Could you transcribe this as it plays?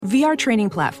VR training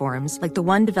platforms, like the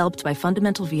one developed by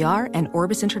Fundamental VR and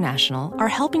Orbis International, are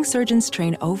helping surgeons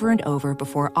train over and over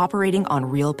before operating on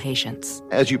real patients.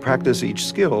 As you practice each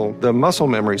skill, the muscle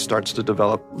memory starts to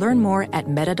develop. Learn more at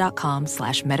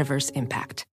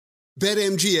meta.com/metaverseimpact.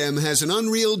 BetMGM has an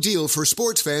unreal deal for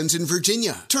sports fans in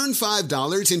Virginia. Turn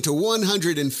 $5 into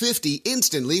 $150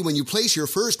 instantly when you place your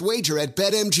first wager at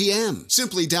BetMGM.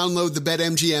 Simply download the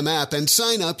BetMGM app and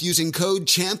sign up using code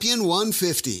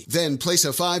CHAMPION150. Then place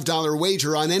a $5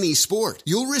 wager on any sport.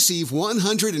 You'll receive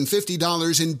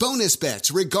 $150 in bonus bets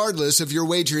regardless of your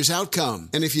wager's outcome.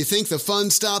 And if you think the fun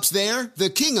stops there, the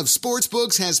King of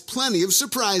Sportsbooks has plenty of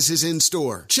surprises in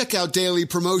store. Check out daily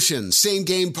promotions,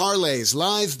 same-game parlays,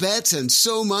 live bets, and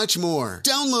so much more.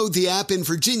 Download the app in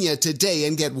Virginia today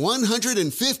and get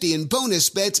 $150 in bonus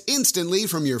bets instantly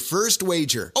from your first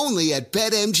wager. Only at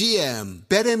BetMGM.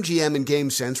 BetMGM and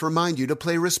GameSense remind you to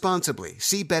play responsibly.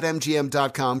 See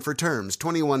BetMGM.com for terms.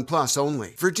 21 plus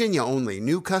only. Virginia only.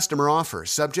 New customer offer.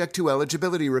 Subject to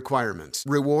eligibility requirements.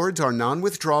 Rewards are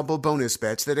non-withdrawable bonus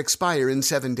bets that expire in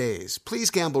 7 days.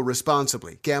 Please gamble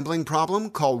responsibly. Gambling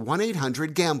problem? Call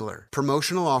 1-800-GAMBLER.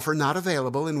 Promotional offer not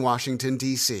available in Washington,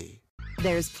 D.C.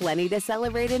 There's plenty to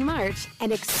celebrate in March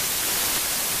and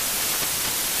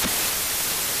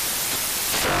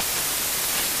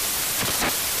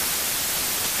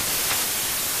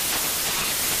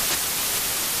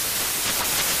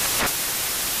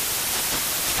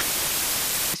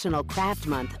National Craft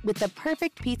Month with the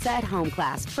perfect pizza at home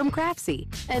class from Craftsy.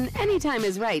 And anytime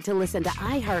is right to listen to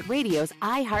iHeartRadio's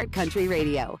iHeartCountry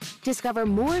Radio. Discover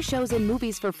more shows and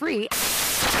movies for free.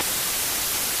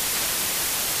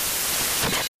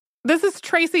 This is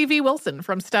Tracy V. Wilson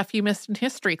from Stuff You Missed in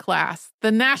History class.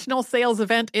 The national sales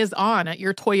event is on at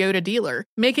your Toyota dealer,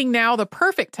 making now the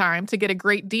perfect time to get a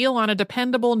great deal on a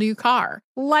dependable new car.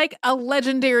 Like a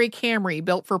legendary Camry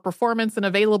built for performance and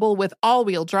available with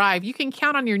all-wheel drive, you can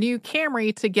count on your new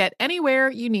Camry to get anywhere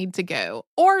you need to go.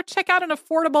 Or check out an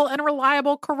affordable and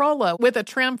reliable Corolla with a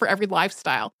trim for every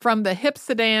lifestyle. From the hip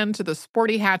sedan to the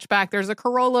sporty hatchback, there's a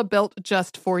Corolla built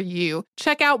just for you.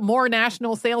 Check out more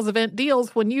national sales event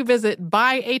deals when you visit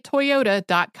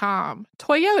buyatoyota.com.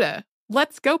 Toyota,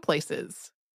 let's go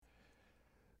places.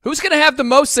 Who's going to have the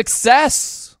most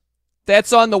success?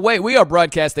 That's on the way. We are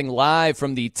broadcasting live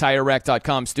from the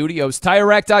TireRack.com studios.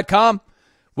 TireRack.com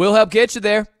will help get you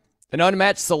there. An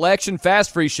unmatched selection,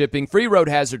 fast free shipping, free road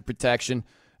hazard protection,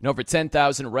 and over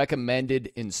 10,000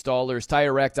 recommended installers.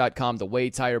 TireRack.com, the way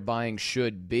tire buying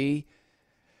should be.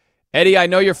 Eddie, I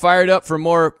know you're fired up for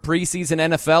more preseason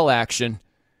NFL action.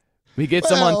 We get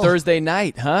some on Thursday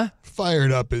night, huh?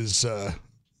 Fired up is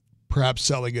perhaps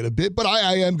selling it a bit, but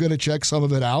I am going to check some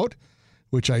of it out,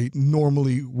 which I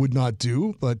normally would not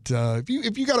do. But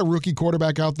if you got a rookie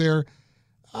quarterback out there,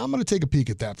 I'm going to take a peek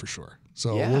at that for sure.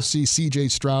 So We'll see C.J.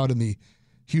 Stroud and the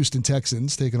Houston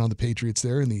Texans taking on the Patriots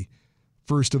there in the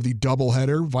first of the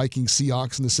doubleheader,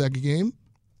 Vikings-Seahawks in the second game.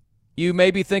 You may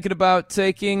be thinking about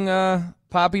taking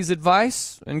Poppy's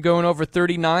advice and going over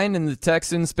 39 in the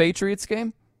Texans-Patriots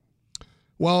game?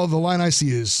 Well, the line I see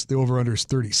is the over-under is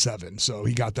 37, so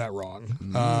he got that wrong,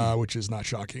 which is not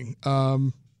shocking.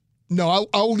 No,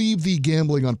 I'll leave the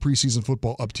gambling on preseason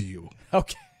football up to you.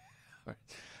 Okay.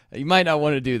 You might not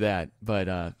want to do that,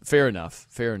 but fair enough.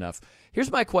 Fair enough.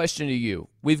 Here's my question to you.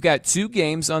 We've got 2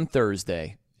 games on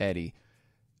Thursday, Eddie.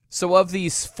 So of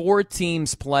these 4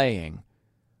 teams playing,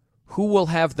 who will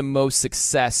have the most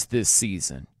success this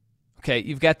season? Okay,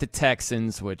 you've got the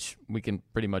Texans, which we can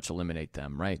pretty much eliminate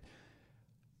them, right?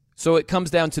 So it comes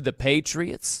down to the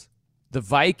Patriots, the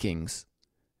Vikings,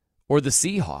 or the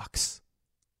Seahawks.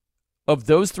 Of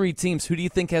those 3 teams, who do you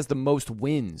think has the most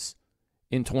wins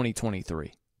in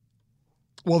 2023?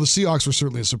 Well, the Seahawks were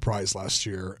certainly a surprise last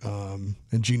year, and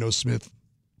Geno Smith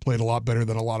played a lot better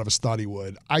than a lot of us thought he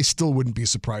would. I still wouldn't be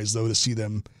surprised, though, to see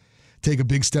them take a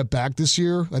big step back this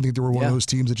year. I think they were one of those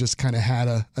teams that just kind of had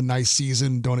a nice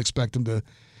season. Don't expect them to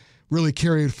really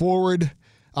carry it forward.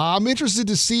 I'm interested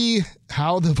to see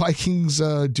how the Vikings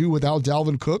do without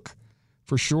Dalvin Cook,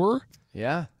 for sure.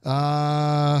 Yeah. But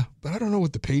I don't know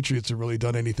what the Patriots have really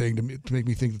done anything to make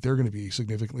me think that they're going to be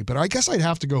significantly better. I guess I'd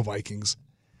have to go Vikings.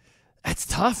 That's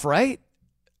tough, right?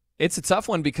 It's a tough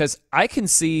one because I can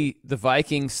see the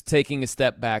Vikings taking a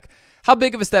step back. How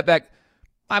big of a step back?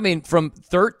 I mean, from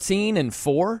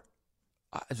 13-4,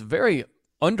 it's a very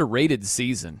underrated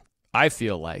season, I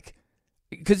feel like.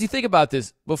 Because you think about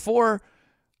this, before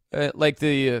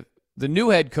the new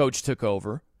head coach took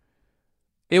over,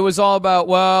 it was all about,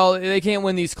 well, they can't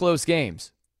win these close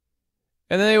games.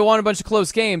 And then they won a bunch of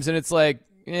close games, and it's like,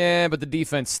 but the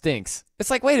defense stinks.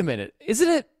 It's like, wait a minute, isn't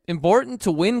it important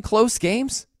to win close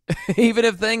games? even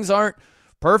if things aren't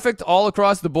perfect all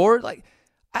across the board. Like,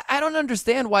 I don't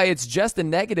understand why it's just a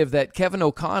negative that Kevin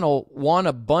O'Connell won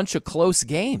a bunch of close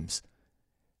games.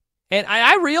 And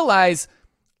I realize,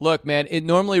 look, man, it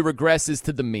normally regresses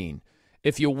to the mean.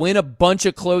 If you win a bunch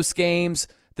of close games,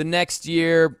 the next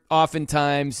year,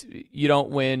 oftentimes, you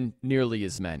don't win nearly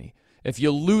as many. If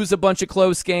you lose a bunch of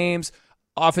close games,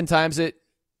 oftentimes it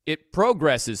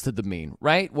progresses to the mean,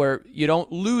 right? Where you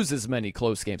don't lose as many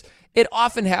close games. It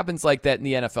often happens like that in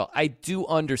the NFL. I do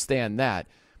understand that.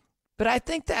 But I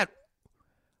think that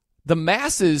the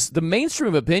masses, the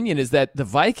mainstream opinion is that the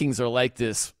Vikings are like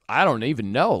this, I don't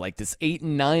even know, like this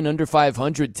 8-9 under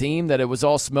 500 team, that it was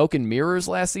all smoke and mirrors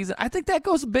last season. I think that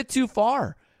goes a bit too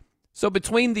far. So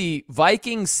between the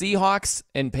Vikings, Seahawks,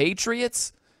 and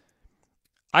Patriots,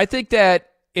 I think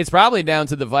that it's probably down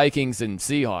to the Vikings and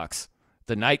Seahawks,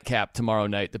 the nightcap tomorrow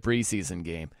night, the preseason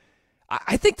game.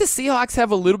 I think the Seahawks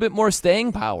have a little bit more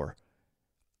staying power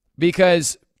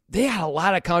because they had a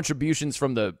lot of contributions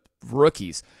from the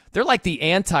rookies. They're like the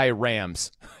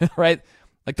anti-Rams, right?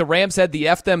 Like the Rams had the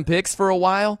F them picks for a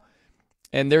while,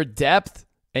 and their depth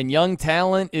and young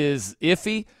talent is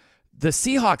iffy. The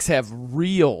Seahawks have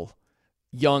real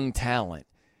young talent.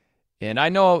 And I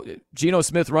know Geno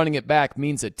Smith running it back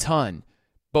means a ton,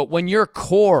 but when your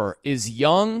core is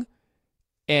young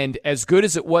and as good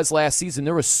as it was last season,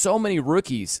 there were so many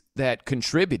rookies that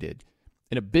contributed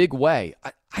in a big way.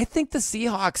 I think the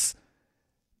Seahawks,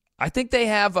 I think they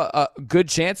have a good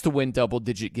chance to win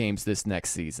double-digit games this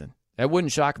next season. That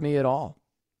wouldn't shock me at all.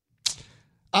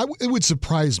 It would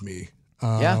surprise me.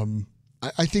 Yeah.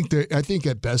 I think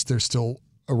at best they're still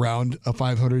around a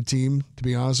 500 team, to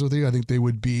be honest with you. I think they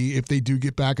would be, if they do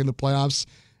get back in the playoffs,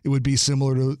 it would be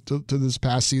similar to this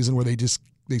past season where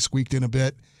they squeaked in a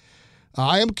bit.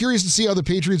 I am curious to see how the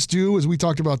Patriots do, as we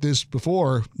talked about this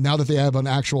before, now that they have an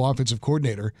actual offensive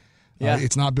coordinator. Yeah.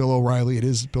 It's not Bill O'Reilly, it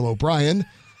is Bill O'Brien.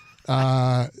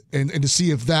 And to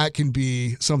see if that can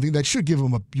be something that should give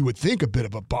them, you would think, a bit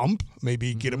of a bump,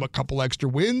 maybe get them a couple extra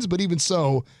wins, but even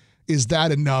so, is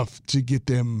that enough to get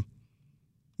them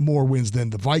more wins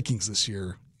than the Vikings this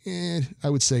year? I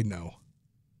would say no.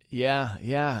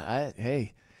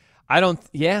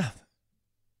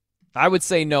 I would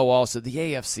say no also. The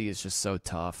AFC is just so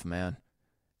tough, man.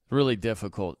 Really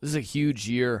difficult. This is a huge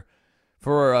year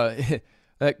for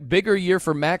a bigger year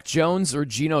for Mac Jones or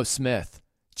Geno Smith.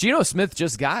 Geno Smith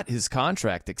just got his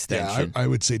contract extension. Yeah, I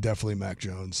would say definitely Mac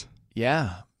Jones.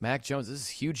 Yeah, Mac Jones. This is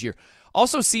a huge year.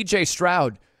 Also, C.J.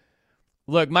 Stroud.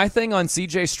 Look, my thing on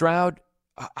C.J. Stroud,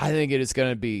 I think it is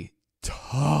going to be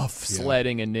tough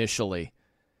sledding initially.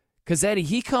 Because, Eddie,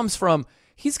 he's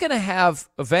going to have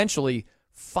eventually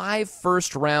 5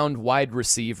 first-round wide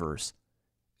receivers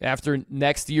after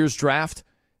next year's draft.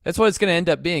 That's what it's going to end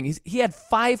up being. He had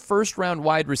 5 first-round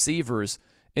wide receivers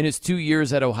in his 2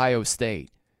 years at Ohio State.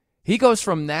 He goes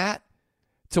from that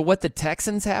to what the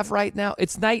Texans have right now.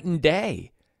 It's night and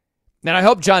day. And I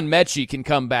hope John Mechie can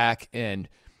come back. And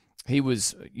he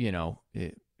was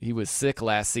sick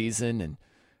last season, and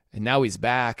now he's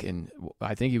back. And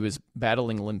I think he was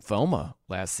battling lymphoma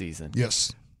last season.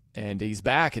 Yes. And he's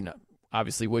back, and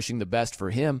obviously wishing the best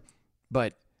for him.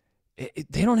 But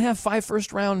they don't have 5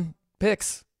 first-round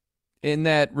picks in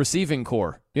that receiving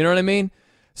core. You know what I mean?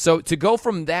 So to go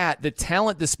from that, the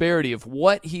talent disparity of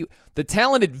the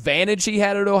talent advantage he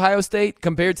had at Ohio State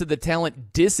compared to the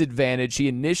talent disadvantage he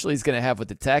initially is going to have with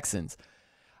the Texans,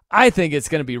 I think it's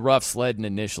going to be rough sledding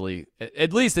initially,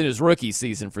 at least in his rookie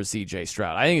season for C.J.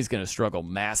 Stroud. I think he's going to struggle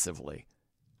massively.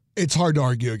 It's hard to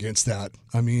argue against that.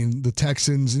 I mean, the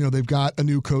Texans, they've got a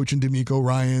new coach in DeMeco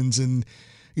Ryans, and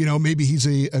maybe he's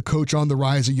a coach on the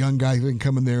rise, a young guy who can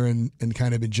come in there and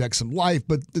kind of inject some life,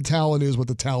 but the talent is what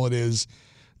the talent is.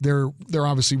 They're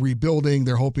obviously rebuilding.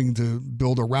 They're hoping to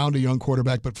build around a young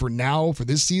quarterback, but for now, for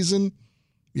this season,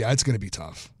 yeah, it's going to be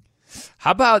tough. How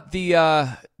about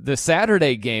the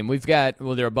Saturday game? There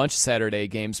are a bunch of Saturday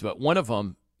games, but one of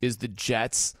them is the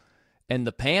Jets and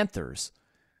the Panthers.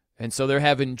 And so they're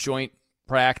having joint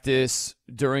practice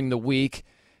during the week.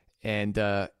 And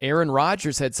Aaron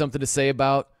Rodgers had something to say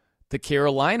about the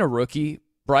Carolina rookie,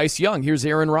 Bryce Young. Here's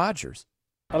Aaron Rodgers.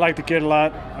 I like the kid a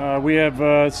lot. We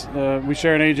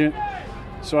share an agent,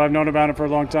 so I've known about him for a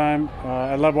long time.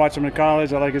 I love watching him in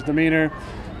college. I like his demeanor.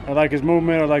 I like his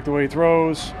movement. I like the way he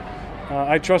throws.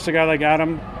 I trust a guy like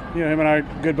Adam. Him and I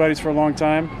are good buddies for a long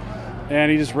time,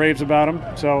 and he just raves about him.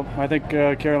 So I think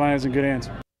Carolina's in good hands.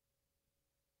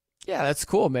 Yeah, that's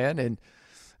cool, man. And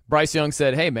Bryce Young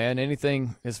said, hey, man,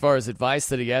 anything as far as advice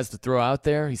that he has to throw out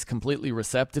there, he's completely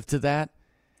receptive to that.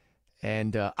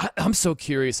 And I'm so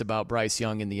curious about Bryce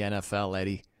Young in the NFL,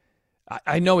 Eddie.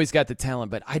 I know he's got the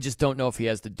talent, but I just don't know if he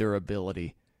has the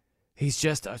durability. He's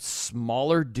just a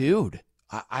smaller dude.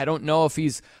 I don't know if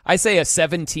I say a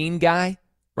 17 guy,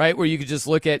 right? Where you could just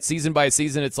look at season by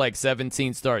season, it's like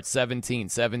 17 starts, 17,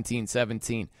 17,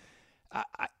 17.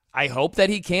 I hope that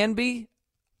he can be.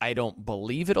 I don't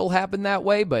believe it'll happen that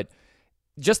way, but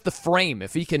just the frame,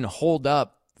 if he can hold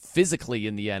up physically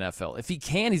in the NFL, if he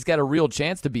can, he's got a real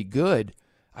chance to be good.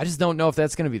 I just don't know if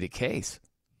that's going to be the case.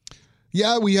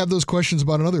 Yeah, we have those questions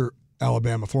about another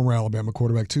former Alabama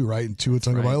quarterback too, right? And Tua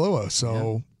Tagovailoa.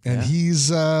 So, yeah. And he's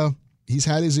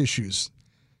had his issues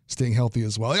staying healthy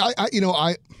as well.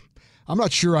 I'm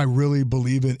not sure I really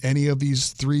believe in any of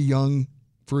these 3 young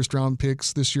first-round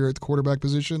picks this year at the quarterback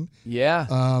position. Yeah.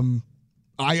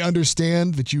 I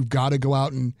understand that you've got to go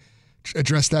out and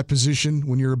address that position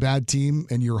when you're a bad team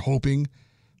and you're hoping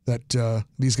that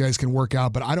these guys can work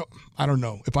out. But I don't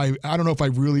know if I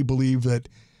really believe that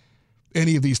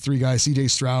any of these 3 guys, C.J.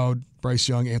 Stroud, Bryce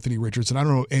Young, Anthony Richardson, I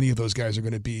don't know if any of those guys are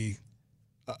going to be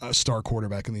a star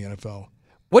quarterback in the NFL.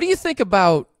 What do you think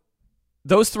about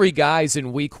those 3 guys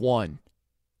in week 1?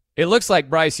 It looks like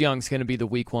Bryce Young's going to be the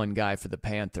week 1 guy for the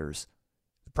Panthers.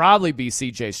 Probably be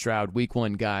C.J. Stroud, week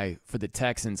 1 guy for the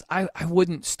Texans. I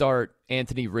wouldn't start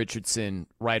Anthony Richardson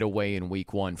right away in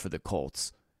week 1 for the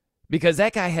Colts because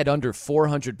that guy had under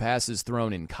 400 passes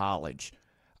thrown in college.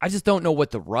 I just don't know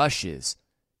what the rush is.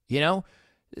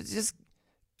 Just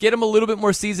get him a little bit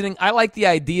more seasoning. I like the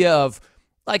idea of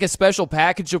like a special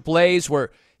package of plays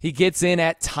where he gets in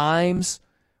at times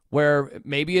where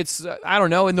maybe it's, I don't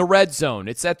know, in the red zone.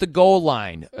 It's at the goal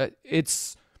line.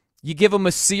 You give him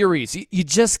a series. You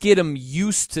just get him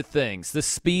used to things, the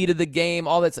speed of the game,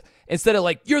 all that. Instead of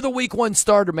like, you're the week 1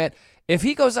 starter, man. If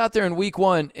he goes out there in week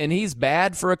 1 and he's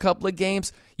bad for a couple of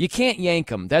games, you can't yank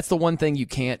him. That's the one thing you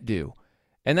can't do.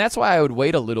 And that's why I would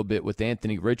wait a little bit with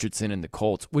Anthony Richardson and the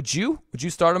Colts. Would you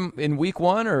start him in week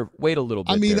 1 or wait a little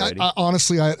bit? I mean,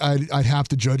 honestly, I'd have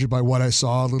to judge it by what I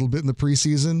saw a little bit in the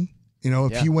preseason.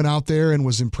 If he went out there and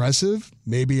was impressive,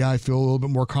 maybe I feel a little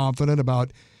bit more confident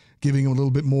about giving him a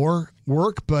little bit more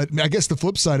work. But I guess the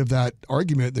flip side of that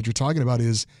argument that you're talking about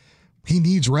is he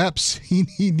needs reps. He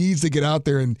needs to get out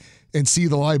there and see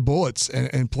the live bullets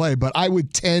and play. But I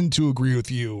would tend to agree with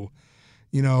you,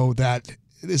 that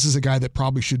this is a guy that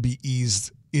probably should be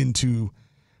eased into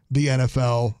the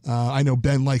NFL. I know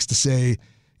Ben likes to say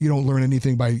you don't learn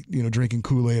anything by drinking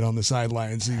Kool-Aid on the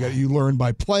sidelines. You learn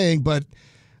by playing. But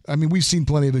I mean, we've seen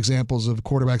plenty of examples of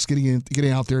quarterbacks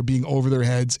getting out there, being over their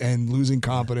heads and losing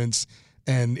confidence,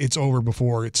 and it's over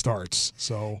before it starts.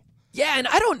 So yeah, and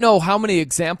I don't know how many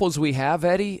examples we have,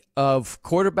 Eddie, of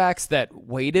quarterbacks that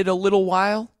waited a little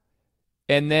while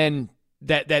and then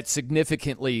that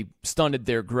significantly stunted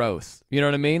their growth. You know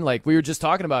what I mean? Like we were just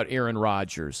talking about Aaron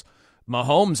Rodgers.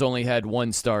 Mahomes only had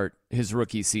 1 start his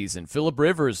rookie season. Phillip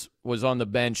Rivers was on the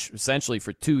bench essentially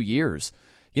for 2 years.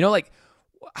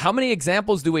 How many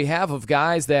examples do we have of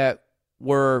guys that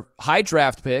were high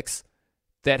draft picks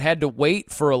that had to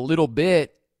wait for a little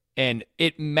bit and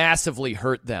it massively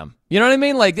hurt them? You know what I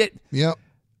mean? Yep.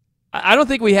 I don't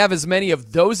think we have as many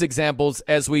of those examples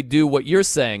as we do what you're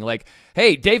saying. Like,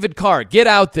 hey, David Carr, get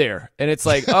out there. And it's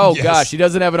like, oh, yes. Gosh, he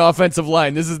doesn't have an offensive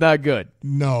line. This is not good.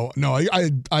 No,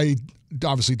 I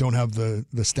obviously don't have the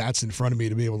stats in front of me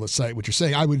to be able to cite what you're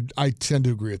saying. I tend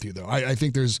to agree with you, though. I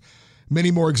think there's many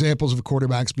more examples of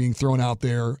quarterbacks being thrown out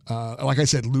there. Like I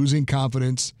said, losing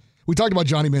confidence. We talked about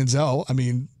Johnny Manziel. I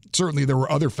mean, certainly there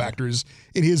were other factors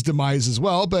in his demise as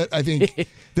well, but I think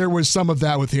there was some of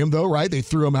that with him, though, right? They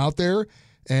threw him out there,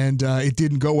 and it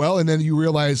didn't go well. And then you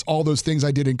realize all those things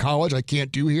I did in college I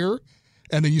can't do here.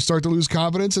 And then you start to lose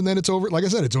confidence, and then it's over. Like I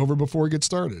said, it's over before it gets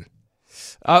started.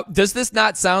 Does this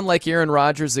not sound like Aaron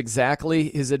Rodgers exactly?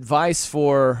 His advice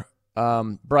for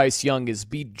Bryce Young is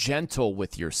be gentle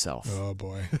with yourself. Oh,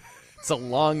 boy. It's a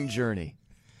long journey.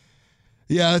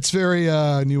 Yeah, it's very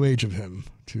new age of him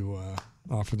to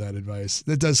offer that advice.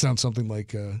 That does sound something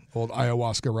like old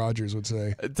Ayahuasca Rodgers would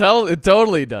say. It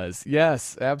totally does.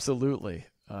 Yes, absolutely.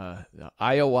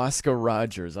 Ayahuasca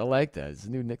Rodgers. I like that. It's a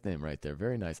new nickname right there.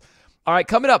 Very nice. All right,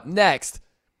 coming up next,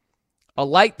 a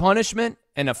light punishment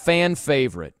and a fan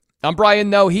favorite. I'm Brian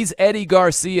Noe. He's Eddie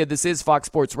Garcia. This is Fox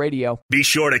Sports Radio. Be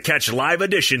sure to catch live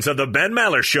editions of The Ben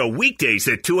Maller Show weekdays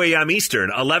at 2 a.m.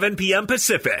 Eastern, 11 p.m.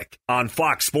 Pacific on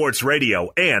Fox Sports Radio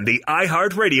and the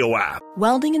iHeartRadio app.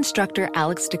 Welding instructor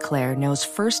Alex DeClaire knows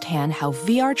firsthand how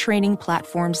VR training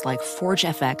platforms like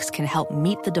ForgeFX can help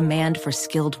meet the demand for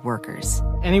skilled workers.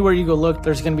 Anywhere you go look,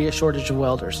 there's going to be a shortage of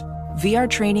welders. VR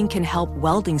training can help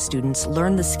welding students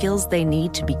learn the skills they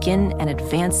need to begin and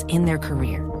advance in their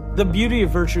career. The beauty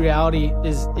of virtual reality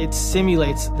is it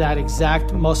simulates that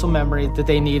exact muscle memory that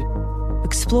they need.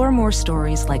 Explore more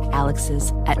stories like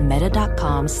Alex's at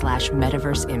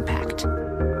meta.com/metaverseimpact.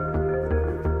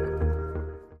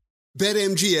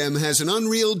 BetMGM has an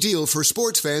unreal deal for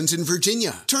sports fans in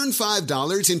Virginia. Turn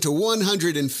 $5 into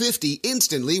 $150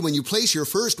 instantly when you place your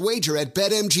first wager at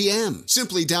BetMGM.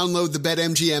 Simply download the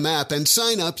BetMGM app and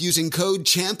sign up using code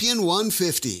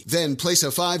CHAMPION150. Then place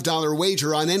a $5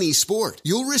 wager on any sport.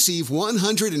 You'll receive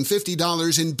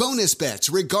 $150 in bonus bets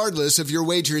regardless of your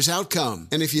wager's outcome.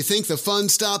 And if you think the fun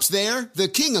stops there, the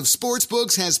King of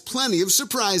Sportsbooks has plenty of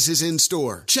surprises in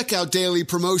store. Check out daily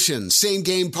promotions,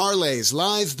 same-game parlays,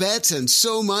 live bets, and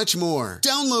so much more.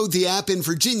 Download the app in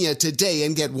Virginia today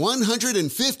and get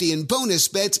 $150 in bonus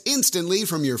bets instantly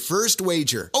from your first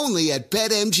wager. Only at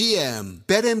BetMGM.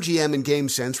 BetMGM and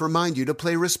GameSense remind you to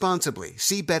play responsibly.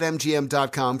 See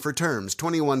BetMGM.com for terms.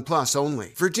 21 plus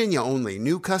only. Virginia only.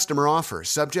 New customer offer.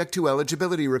 Subject to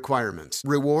eligibility requirements.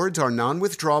 Rewards are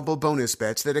non-withdrawable bonus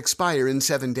bets that expire in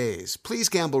 7 days. Please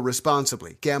gamble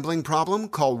responsibly. Gambling problem?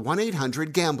 Call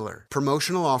 1-800-GAMBLER.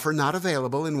 Promotional offer not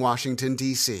available in Washington,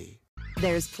 D.C.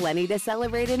 There's plenty to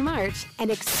celebrate in March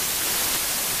and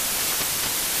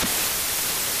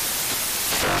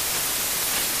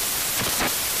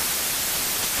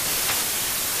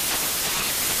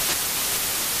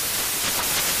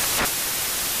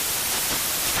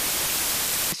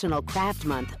National Craft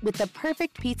Month with the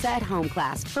perfect pizza at home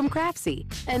class from Craftsy.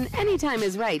 And anytime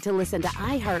is right to listen to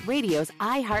iHeartRadio's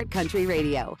iHeart Country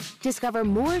Radio. Discover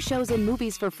more shows and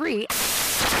movies for free.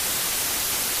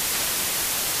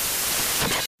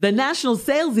 The national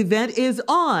sales event is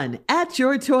on at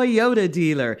your Toyota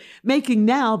dealer, making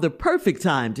now the perfect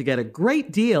time to get a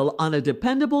great deal on a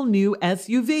dependable new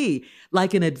SUV,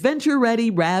 like an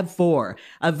adventure-ready RAV4.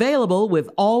 Available with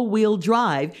all-wheel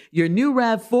drive, your new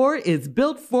RAV4 is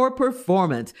built for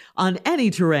performance on any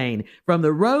terrain, from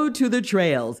the road to the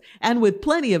trails, and with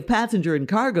plenty of passenger and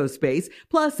cargo space,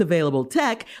 plus available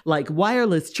tech like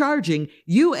wireless charging,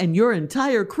 you and your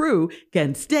entire crew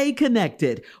can stay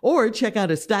connected. Or check out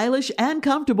a stylish and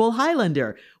comfortable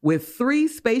Highlander with 3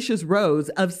 spacious rows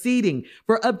of seating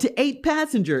for up to 8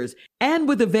 passengers. And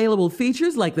with available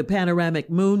features like the panoramic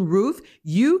moon roof,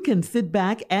 you can sit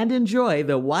back and enjoy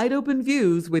the wide open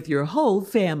views with your whole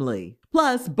family.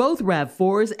 Plus, both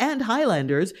RAV4s and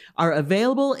Highlanders are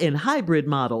available in hybrid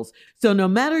models, so no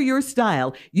matter your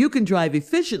style, you can drive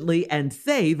efficiently and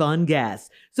save on gas.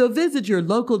 So visit your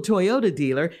local Toyota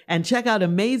dealer and check out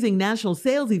amazing national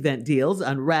sales event deals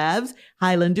on RAVs,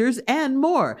 Highlanders, and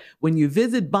more when you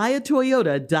visit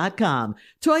buyatoyota.com.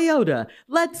 Toyota,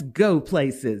 let's go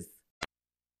places.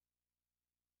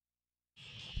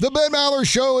 The Ben Maller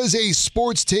Show is a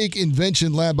sports take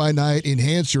invention lab by night.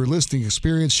 Enhance your listening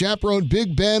experience. Chaperone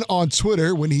Big Ben on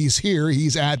Twitter. When he's here,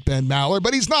 he's at Ben Maller,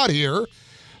 but he's not here.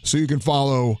 So you can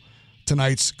follow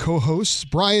tonight's co-hosts.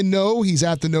 Brian No, he's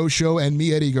at The No Show, and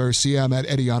me, Eddie Garcia. I'm at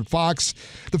Eddie on Fox.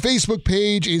 The Facebook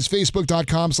page is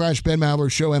facebook.com/Ben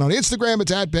Maller Show, and on Instagram,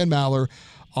 it's at Ben Maller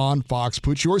on Fox.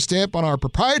 Put your stamp on our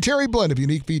proprietary blend of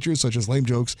unique features such as lame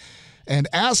jokes and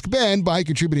Ask Ben by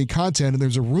contributing content. And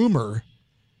there's a rumor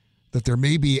that there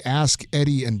may be Ask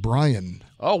Eddie and Brian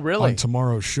on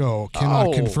tomorrow's show.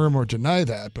 Cannot confirm or deny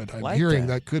that, but I'm hearing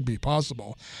that could be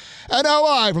possible. And now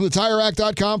live from the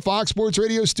TireRack.com Fox Sports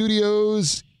Radio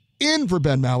studios, in for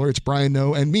Ben Maller, it's Brian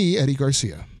No and me, Eddie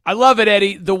Garcia. I love it,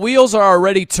 Eddie. The wheels are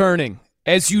already turning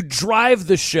as you drive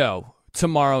the show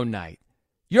tomorrow night.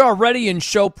 You're already in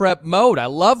show prep mode. I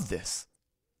love this.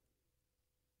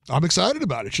 I'm excited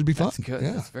about it. Should be fun. That's good.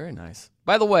 Yeah. That's very nice.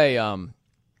 By the way,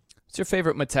 what's your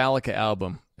favorite Metallica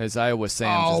album? As Iowa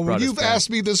Sam just brought us you've back. asked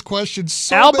me this question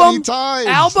so many times.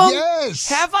 Album? Yes.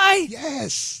 Have I?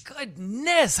 Yes.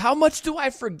 Goodness, how much do I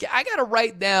forget? I got to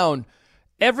write down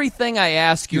everything I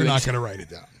ask you. You're not going to write it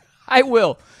down. I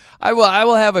will. I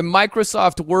will have a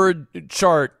Microsoft Word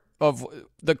chart of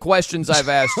the questions I've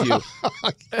asked you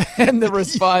and the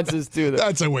responses to them.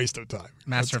 That's a waste of time.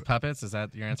 Master of Puppets, is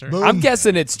that your answer? Boom. I'm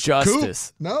guessing it's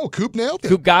Justice. Coop nailed it.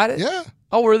 Coop got it? Yeah.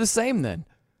 Oh, we're the same then.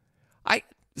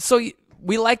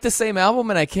 We like the same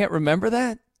album and I can't remember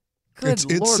that? Good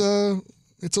Lord.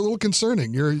 It's a little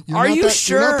concerning. You're Are not you that,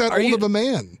 sure? You're not that old of a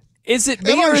man. Is it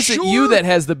me or is it you that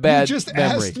has the bad You just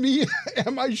memory? asked me,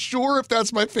 am I sure if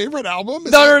that's my favorite album?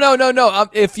 No.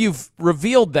 If you've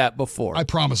revealed that before. I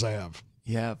promise I have.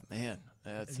 Yeah, man.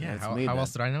 That's me. How then.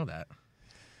 else did I know that?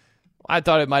 I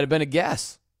thought it might have been a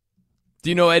guess.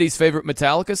 Do you know Eddie's favorite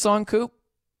Metallica song, Coop?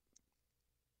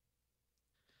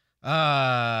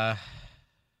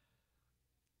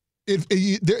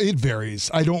 It varies.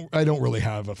 I don't really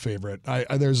have a favorite.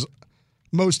 There's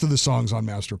most of the songs on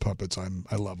Master Puppets,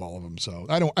 I love all of them. So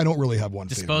I don't really have one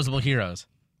Disposable favorite. Heroes.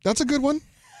 That's a good one.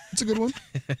 That's a good one.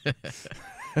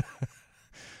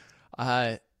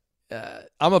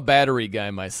 I'm a Battery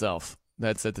guy myself.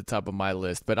 That's at the top of my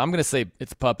list, but I'm going to say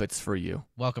it's Puppets for you.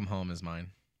 Welcome Home is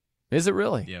mine. Is it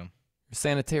really? Yeah.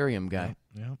 Sanitarium guy.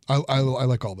 Yeah. I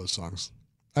like all those songs.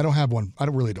 I don't have one. I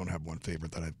don't have one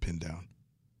favorite that I've pinned down.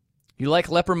 You like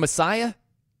Leper Messiah?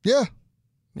 Yeah.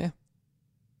 Yeah.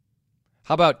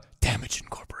 How about Damage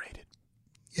Incorporated?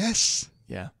 Yes.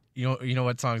 Yeah. You know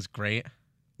what song's great?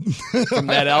 From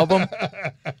that album?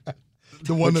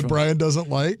 The one that Brian doesn't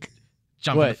like?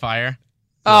 Jump in the Fire.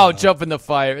 Oh, Jump in the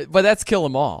Fire. But that's Kill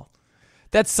 'Em All.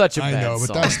 That's such a bad song. I know,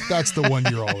 but that's the one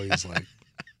you're always like.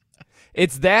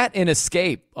 It's that and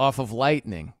Escape off of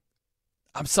Lightning.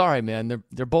 I'm sorry, man.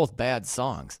 They're both bad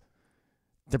songs.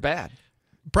 They're bad.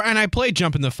 Brian, I played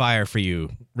Jump in the Fire for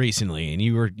you recently, and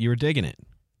you were digging it.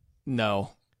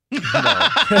 No. Well,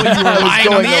 I was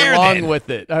going along with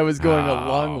it. I was going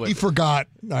along with it. He forgot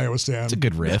Iowa Sam. It's a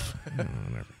good riff.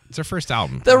 It's our first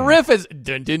album. The riff is...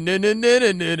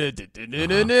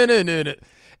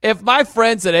 If my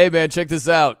friend said, hey, man, check this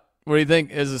out. What do you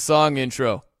think is a song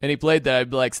intro? And he played that, I'd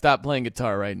be like, stop playing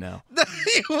guitar right now.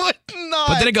 He would not.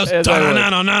 But then it goes, Yes, I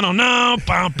would.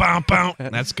 bow, bow, bow.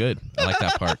 That's good. I like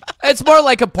that part. It's more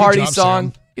like a party job,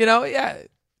 song. Sam. You know, yeah.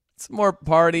 It's more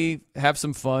party, have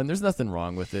some fun. There's nothing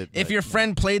wrong with it. If your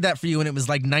friend played that for you and it was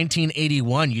like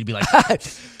 1981, you'd be like,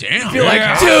 damn. You're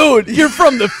like, dude, you're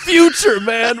from the future,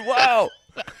 man. Wow.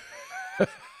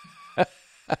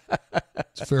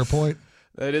 It's a fair point.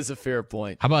 That is a fair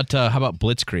point. How about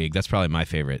Blitzkrieg? That's probably my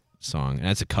favorite song, and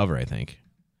that's a cover, I think.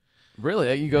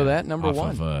 Really? You go that number Off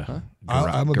one? Of,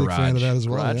 I'm a big fan of that as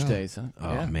well. Garage yeah. Days, huh?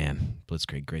 Oh, Yeah. man.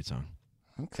 Blitzkrieg, great song.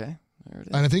 Okay. There it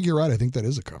is. And I think you're right. I think that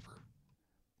is a cover.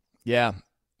 Yeah.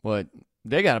 What?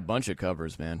 They got a bunch of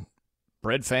covers, man.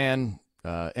 Bread Fan,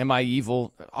 Am I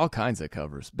Evil? All kinds of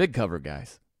covers. Big cover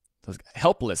guys.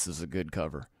 Helpless is a good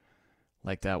cover.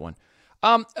 Like that one.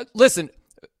 Listen,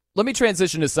 let me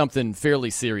transition to something fairly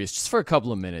serious just for a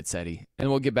couple of minutes, Eddie, and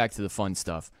we'll get back to the fun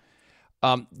stuff.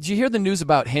 Did you hear the news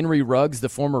about Henry Ruggs, the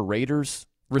former Raiders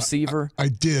receiver? I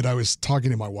did. I was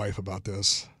talking to my wife about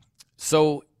this.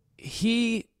 So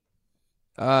he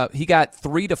got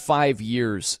 3 to 5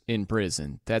 years in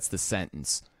prison. That's the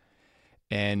sentence.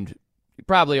 And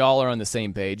probably all are on the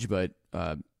same page, but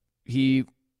he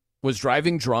was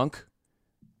driving drunk.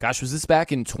 Gosh, was this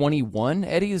back in 21,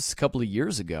 Eddie? This is a couple of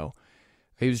years ago.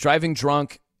 He was driving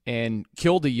drunk and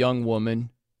killed a young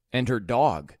woman and her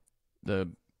dog. The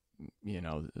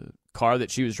car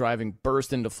that she was driving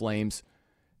burst into flames.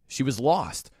 She was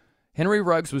lost. Henry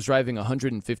Ruggs was driving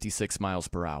 156 miles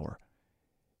per hour.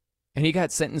 And he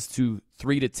got sentenced to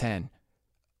 3 to 10.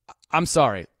 I'm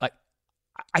sorry.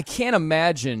 I can't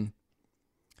imagine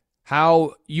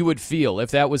how you would feel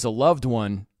if that was a loved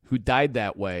one who died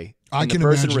that way. I can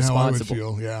imagine how I would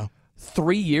feel, yeah.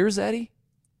 3 years, Eddie?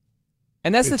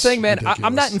 And that's the thing, man.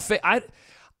 I'm not in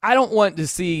I don't want to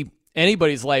see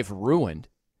anybody's life ruined.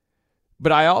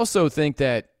 But I also think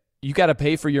that you got to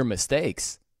pay for your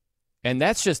mistakes. And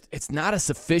that's just, it's not a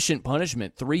sufficient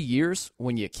punishment. 3 years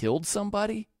when you killed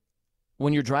somebody?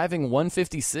 When you're driving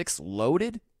 156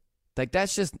 loaded? Like, that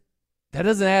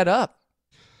doesn't add up.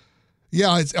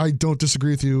 Yeah, I don't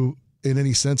disagree with you in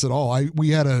any sense at all. We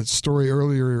had a story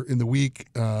earlier in the week.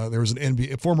 There was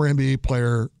a former NBA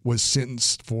player was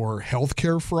sentenced for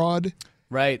healthcare fraud.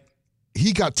 Right.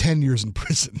 He got 10 years in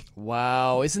prison.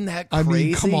 Wow, isn't that crazy? I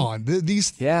mean, come on.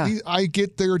 These I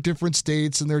get there are different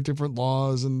states and there are different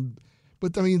laws,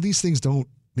 but I mean, these things don't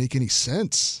make any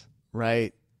sense.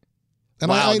 Right.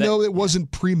 And I know it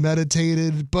wasn't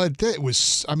premeditated, but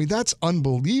that's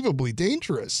unbelievably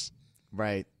dangerous.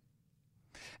 Right.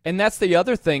 And that's the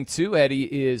other thing too, Eddie,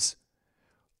 is,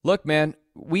 look, man,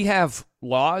 we have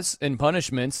laws and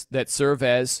punishments that serve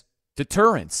as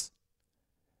deterrents.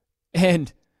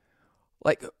 And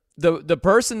like the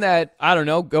person that, I don't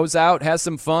know, goes out, has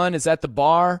some fun, is at the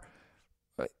bar,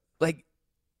 like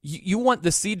you want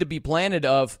the seed to be planted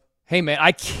of, hey, man,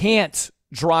 I can't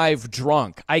drive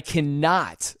drunk. I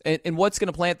cannot. And what's going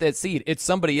to plant that seed? It's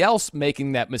somebody else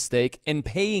making that mistake and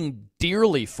paying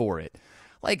dearly for it.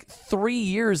 Like 3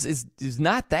 years is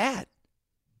not that.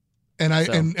 And I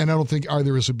don't think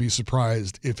either of us would be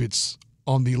surprised if it's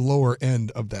on the lower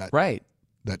end of that. Right.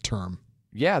 That term.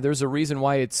 Yeah, there's a reason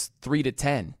why it's 3 to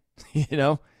 10. You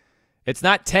know, it's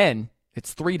not 10,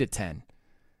 it's 3 to 10.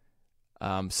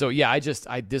 So yeah,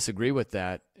 I disagree with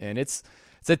that, and it's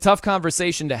a tough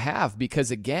conversation to have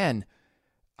because again,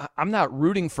 I'm not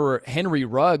rooting for Henry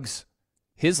Ruggs,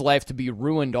 his life to be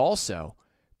ruined also,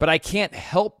 But I can't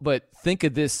help but think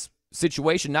of this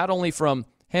situation not only from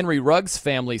Henry Ruggs'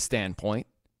 family standpoint.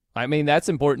 I mean, that's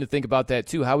important to think about that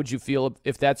too. How would you feel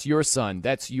if that's your son,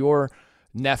 that's your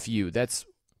nephew, that's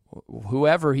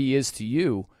whoever he is to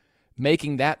you,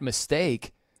 making that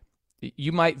mistake?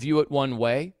 You might view it one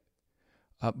way,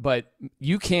 but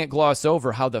you can't gloss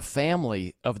over how the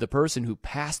family of the person who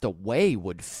passed away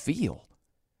would feel.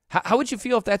 How would you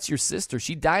feel if that's your sister?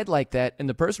 She died like that, and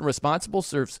the person responsible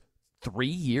serves 3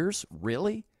 years?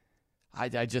 Really?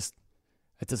 I just,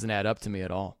 it doesn't add up to me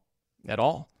at all. At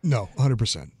all. No,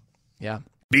 100%. Yeah.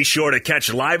 Be sure to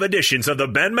catch live editions of The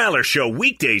Ben Maller Show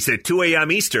weekdays at 2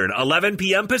 a.m. Eastern, 11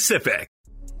 p.m. Pacific.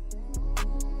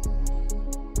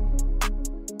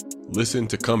 Listen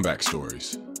to Comeback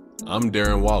Stories. I'm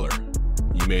Darren Waller.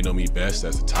 You may know me best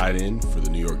as a tight end for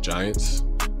the New York Giants.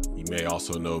 You may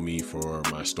also know me for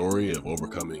my story of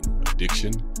overcoming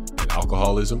addiction and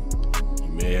alcoholism.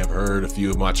 You may have heard a few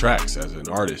of my tracks as an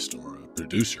artist or a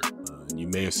producer. And you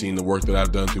may have seen the work that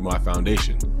I've done through my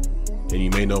foundation. And you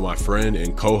may know my friend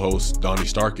and co-host, Donnie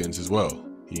Starkins, as well.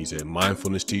 He's a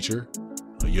mindfulness teacher,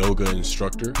 a yoga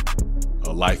instructor,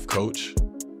 a life coach,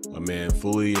 a man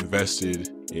fully invested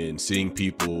in seeing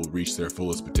people reach their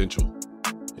fullest potential.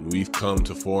 And we've come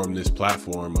to form this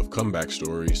platform of Comeback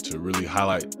Stories to really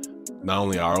highlight not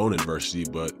only our own adversity,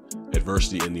 but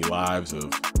adversity in the lives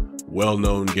of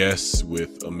well-known guests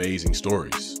with amazing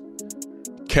stories.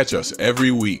 Catch us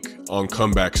every week on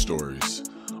Comeback Stories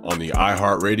on the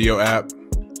iHeartRadio app,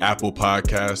 Apple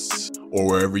Podcasts, or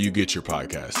wherever you get your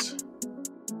podcasts.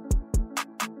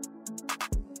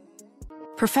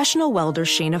 Professional welder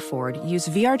Shayna Ford used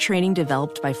VR training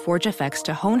developed by ForgeFX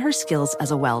to hone her skills as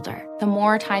a welder. The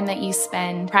more time that you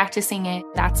spend practicing it,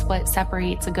 that's what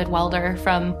separates a good welder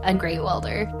from a great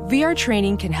welder. VR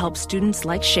training can help students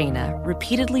like Shayna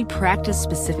repeatedly practice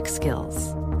specific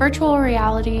skills. Virtual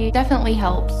reality definitely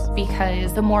helps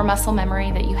because the more muscle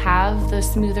memory that you have, the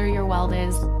smoother your weld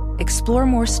is. Explore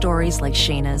more stories like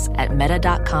Shayna's at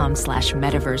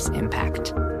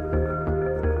meta.com/metaverseimpact.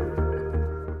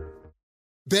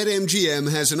 BetMGM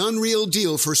has an unreal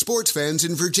deal for sports fans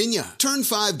in Virginia. Turn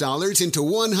 $5 into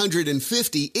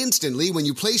 $150 instantly when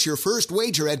you place your first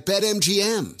wager at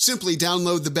BetMGM. Simply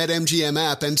download the BetMGM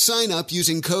app and sign up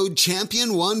using code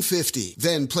CHAMPION150.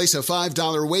 Then place a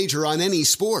 $5 wager on any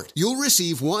sport. You'll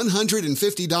receive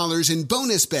 $150 in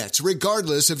bonus bets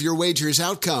regardless of your wager's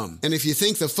outcome. And if you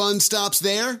think the fun stops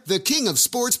there, the King of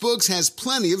Sportsbooks has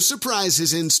plenty of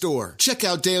surprises in store. Check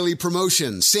out daily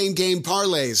promotions, same-game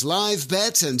parlays, live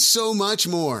bets, and so much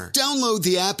more. Download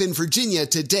the app in Virginia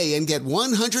today and get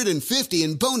 $150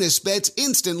 in bonus bets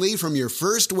instantly from your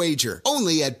first wager.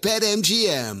 Only at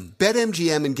BetMGM.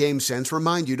 BetMGM and GameSense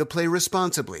remind you to play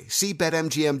responsibly. See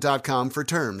BetMGM.com for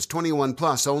terms. 21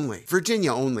 plus only.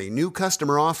 Virginia only. New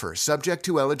customer offer. Subject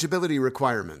to eligibility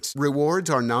requirements.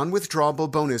 Rewards are non-withdrawable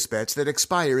bonus bets that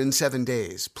expire in 7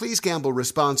 days. Please gamble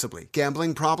responsibly.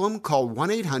 Gambling problem? Call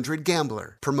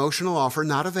 1-800-GAMBLER. Promotional offer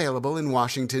not available in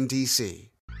Washington, D.C.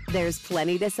 There's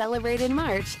plenty to celebrate in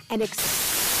March and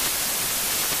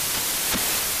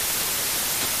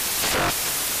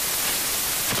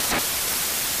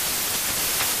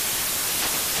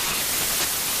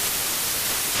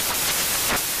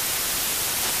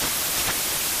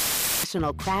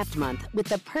National Craft Month with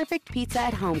the perfect pizza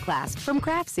at home class from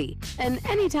Craftsy. And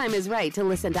anytime is right to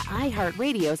listen to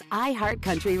iHeartRadio's iHeart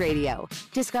Country Radio.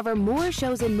 Discover more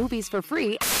shows and movies for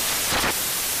free.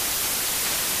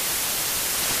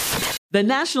 The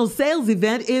national sales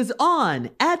event is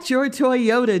on at your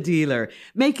Toyota dealer,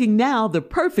 making now the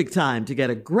perfect time to get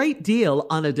a great deal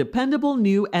on a dependable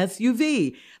new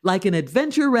SUV, like an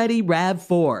adventure-ready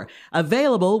RAV4.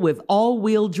 Available with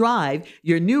all-wheel drive,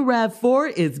 your new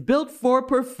RAV4 is built for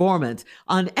performance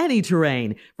on any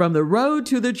terrain, from the road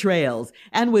to the trails,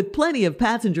 and with plenty of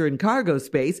passenger and cargo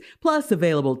space, plus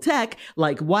available tech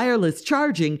like wireless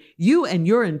charging, you and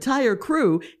your entire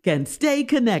crew can stay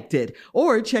connected.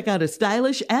 Or check out a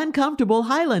stylish and comfortable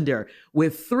Highlander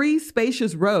with 3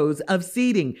 spacious rows of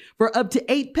seating for up to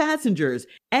 8 passengers.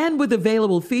 And with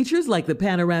available features like the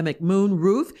panoramic moon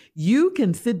roof, you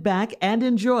can sit back and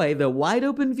enjoy the wide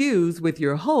open views with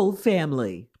your whole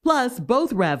family. Plus,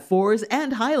 both RAV4s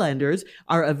and Highlanders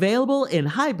are available in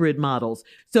hybrid models.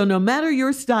 So no matter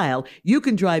your style, you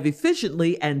can drive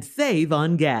efficiently and save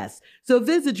on gas. So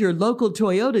visit your local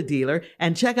Toyota dealer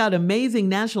and check out amazing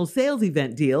national sales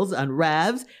event deals on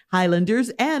RAVs, Highlanders,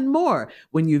 and more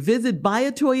when you visit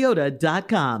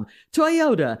buyatoyota.com.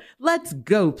 Toyota, let's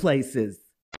go places.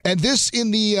 And this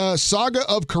in the saga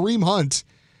of Kareem Hunt,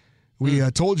 We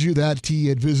told you that he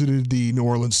had visited the New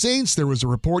Orleans Saints. There was a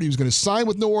report he was going to sign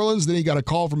with New Orleans. Then he got a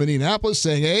call from Indianapolis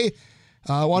saying, hey,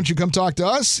 why don't you come talk to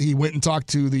us? He went and talked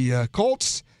to the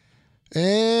Colts,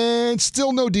 and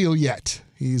still no deal yet.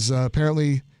 He's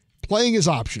apparently playing his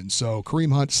options. So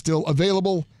Kareem Hunt still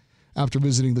available after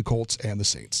visiting the Colts and the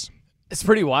Saints. It's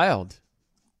pretty wild.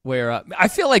 Where I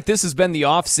feel like this has been the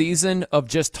off season of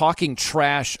just talking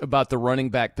trash about the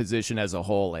running back position as a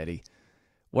whole, Eddie.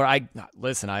 Where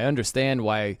I understand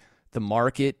why the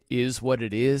market is what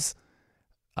it is,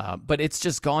 but it's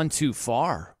just gone too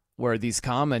far. Where these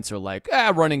comments are like,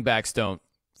 running backs don't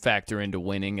factor into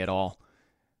winning at all.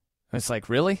 And it's like,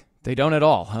 really? They don't at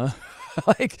all, huh?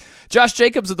 Like Josh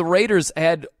Jacobs of the Raiders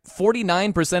had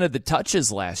 49% of the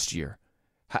touches last year.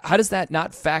 How does that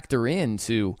not factor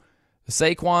into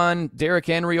Saquon, Derrick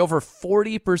Henry, over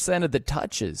 40% of the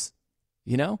touches?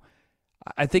 You know,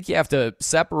 I think you have to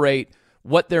separate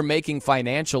what they're making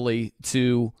financially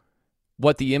to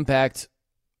what the impact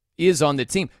is on the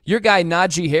team. Your guy,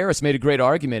 Najee Harris, made a great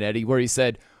argument, Eddie, where he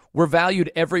said, we're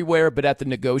valued everywhere but at the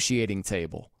negotiating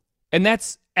table. And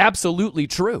that's absolutely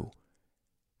true.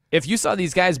 If you saw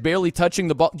these guys barely touching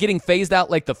the ball, getting phased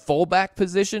out like the fullback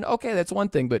position, okay, that's one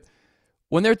thing. But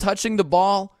when they're touching the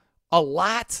ball a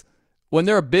lot, when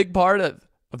they're a big part of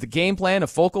the game plan, a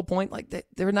focal point, like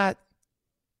they're not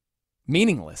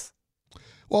meaningless.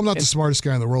 Well, I'm not the smartest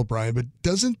guy in the world, Brian, but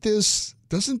doesn't this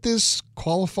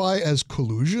qualify as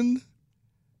collusion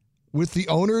with the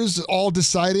owners all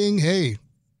deciding, hey,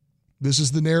 this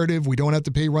is the narrative. We don't have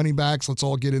to pay running backs. Let's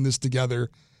all get in this together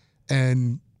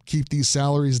and keep these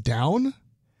salaries down?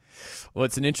 Well,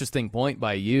 it's an interesting point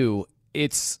by you.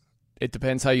 It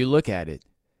depends how you look at it.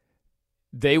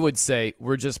 They would say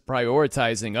we're just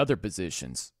prioritizing other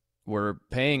positions. We're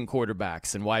paying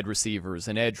quarterbacks and wide receivers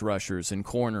and edge rushers and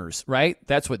corners, right?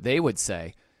 That's what they would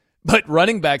say. But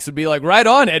running backs would be like, right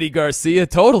on, Eddie Garcia,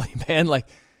 totally, man. Like,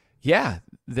 yeah,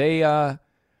 they are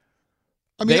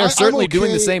certainly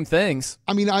doing the same things.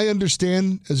 I mean, I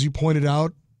understand, as you pointed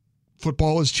out,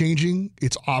 football is changing.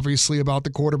 It's obviously about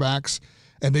the quarterbacks,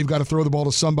 and they've got to throw the ball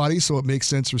to somebody, so it makes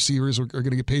sense receivers are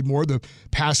going to get paid more. The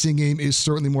passing game is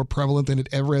certainly more prevalent than it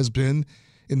ever has been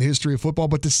in the history of football.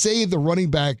 But to say the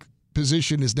running back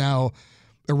position is now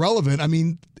irrelevant, I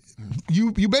mean,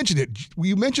 you mentioned it.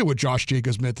 You mentioned what Josh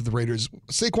Jacobs meant to the Raiders.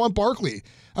 Saquon Barkley,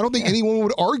 I don't think anyone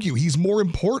would argue he's more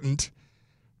important,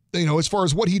 as far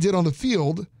as what he did on the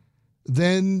field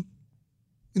than,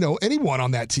 anyone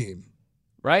on that team.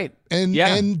 Right. And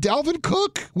Dalvin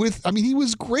Cook he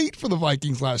was great for the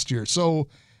Vikings last year. So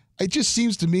it just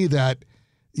seems to me that,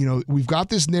 we've got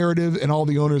this narrative and all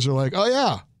the owners are like, oh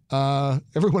yeah,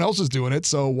 everyone else is doing it.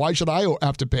 So why should I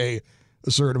have to pay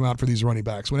a certain amount for these running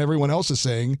backs when everyone else is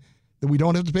saying that we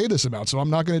don't have to pay this amount? So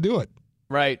I'm not going to do it.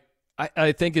 Right.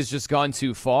 I think it's just gone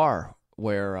too far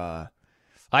where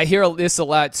I hear this a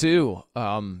lot too,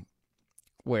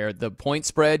 where the point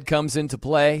spread comes into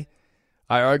play.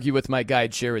 I argue with my guy,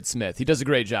 Jared Smith. He does a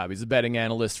great job. He's a betting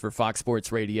analyst for Fox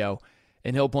Sports Radio.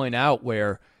 And he'll point out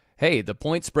where, hey, the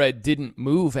point spread didn't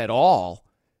move at all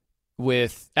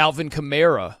with Alvin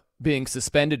Kamara being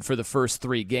suspended for the first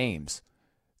 3 games.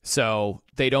 So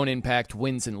they don't impact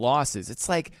wins and losses. It's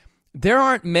like there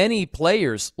aren't many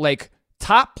players, like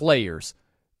top players,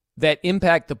 that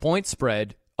impact the point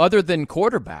spread other than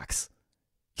quarterbacks.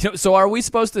 So are we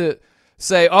supposed to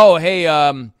say, oh, hey,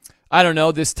 I don't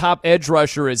know, this top edge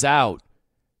rusher is out,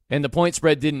 and the point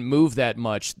spread didn't move that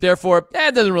much. Therefore,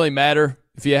 it doesn't really matter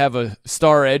if you have a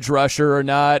star edge rusher or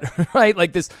not, right?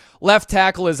 Like this left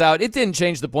tackle is out. It didn't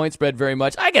change the point spread very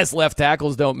much. I guess left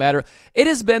tackles don't matter. It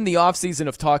has been the offseason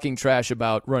of talking trash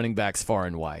about running backs far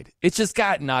and wide. It's just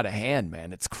gotten out of hand,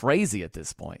 man. It's crazy at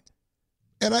this point.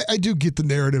 And I do get the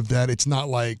narrative that it's not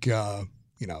like,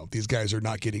 these guys are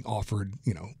not getting offered,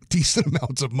 decent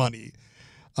amounts of money.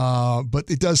 But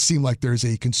it does seem like there's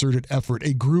a concerted effort,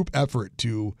 a group effort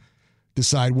to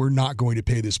decide we're not going to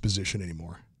pay this position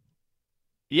anymore.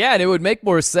 Yeah, and it would make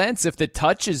more sense if the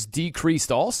touches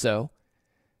decreased also.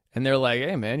 And they're like,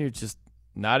 hey, man, you're just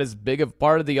not as big of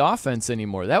part of the offense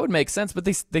anymore. That would make sense, but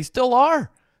they still are.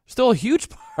 Still a huge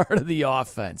part of the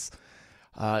offense.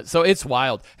 So it's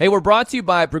wild. Hey, we're brought to you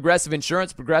by Progressive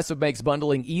Insurance. Progressive makes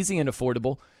bundling easy and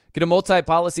affordable. Get a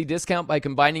multi-policy discount by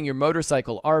combining your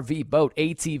motorcycle, RV, boat,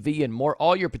 ATV, and more.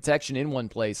 All your protection in one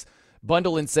place.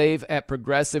 Bundle and save at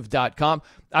Progressive.com.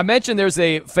 I mentioned there's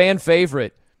a fan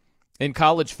favorite in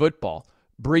college football,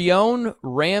 Breon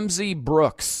Ramsey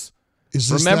Brooks.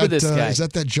 Remember this guy? Is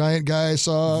that giant guy I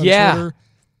saw on yeah. Twitter?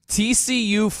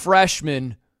 TCU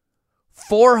freshman,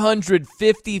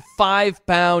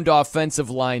 455-pound offensive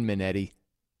lineman, Eddie.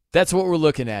 That's what we're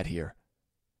looking at here.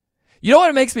 You know what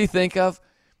it makes me think of?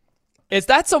 It's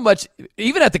not so much,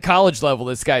 even at the college level,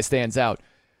 this guy stands out,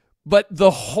 but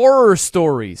the horror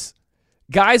stories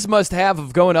guys must have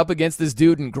of going up against this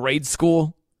dude in grade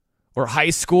school or high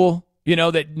school,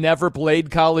 that never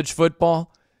played college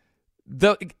football.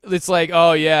 It's like,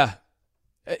 oh, yeah,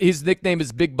 his nickname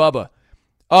is Big Bubba.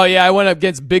 Oh, yeah, I went up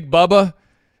against Big Bubba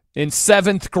in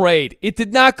 7th grade. It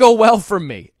did not go well for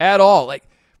me at all. Like,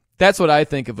 that's what I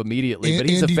think of immediately, but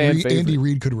he's a fan favorite. Andy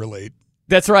Reid could relate.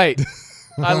 That's right.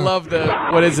 I love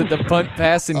the punt,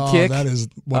 pass, and kick? That is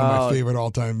one of my favorite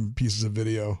all-time pieces of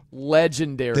video.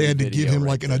 Legendary. They had to give him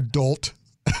like an adult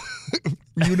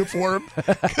uniform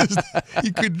because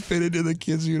he couldn't fit into the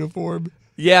kid's uniform.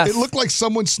 Yes. It looked like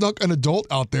someone snuck an adult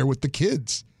out there with the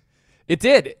kids. It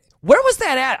did. Where was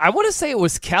that at? I want to say it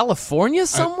was California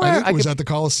somewhere. I think it was at the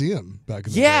Coliseum back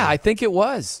in the day. Yeah, I think it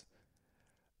was.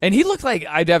 And he looked like,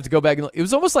 I'd have to go back and look. It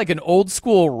was almost like an old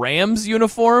school Rams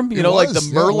uniform, like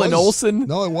the Merlin Olsen.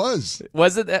 No, it was.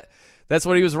 Was it that? That's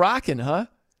what he was rocking, huh?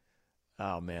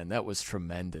 Oh, man, that was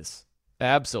tremendous.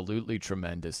 Absolutely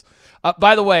tremendous.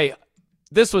 By the way,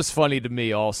 this was funny to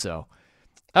me also.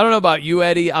 I don't know about you,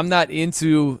 Eddie. I'm not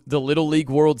into the Little League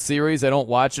World Series. I don't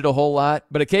watch it a whole lot.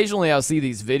 But occasionally I'll see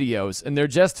these videos, and they're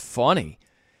just funny.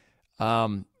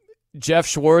 Jeff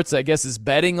Schwartz, I guess, is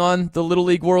betting on the Little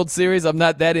League World Series. I'm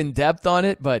not that in-depth on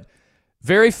it, but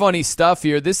very funny stuff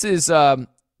here. This is the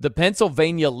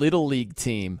Pennsylvania Little League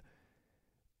team.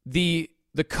 The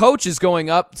coach is going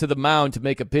up to the mound to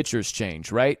make a pitcher's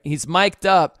change, right? He's mic'd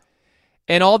up,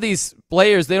 and all these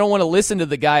players, they don't want to listen to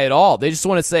the guy at all. They just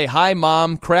want to say, hi,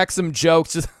 Mom, crack some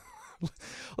jokes. Just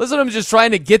listen to him just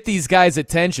trying to get these guys'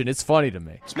 attention. It's funny to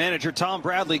me. It's manager Tom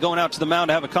Bradley going out to the mound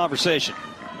to have a conversation.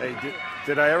 Hey,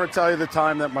 did I ever tell you the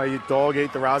time that my dog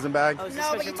ate the rosin bag? No,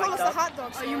 but you told us the hot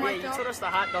dog story. Yeah, you told us the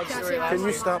hot dog story. Can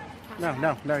you stop?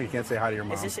 No, you can't say hi to your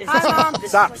mom. Hi, Mom.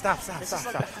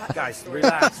 Stop. Guys,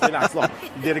 relax. Look,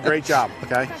 you did a great job,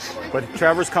 okay? But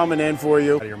Trevor's coming in for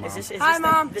you. Your mom. Hi,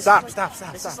 Mom. Stop.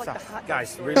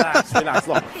 Guys, relax.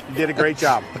 Look, you did a great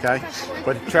job, okay?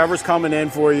 But Trevor's coming in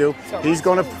for you. He's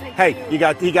going to, hey, he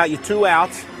got you 2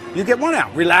 outs. You get 1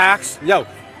 out. Relax.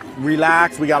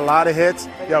 Relax. We got a lot of hits.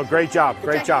 Great job.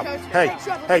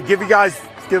 Hey, give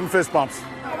them fist bumps.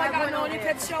 Oh, my God, no, you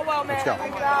pitched so well, man. Let's go. Oh,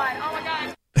 my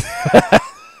God.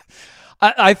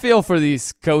 I feel for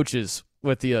these coaches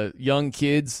with the young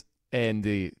kids and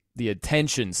the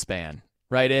attention span,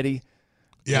 right, Eddie?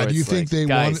 Yeah. Do you think they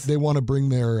want to bring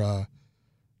their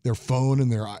phone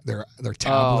and their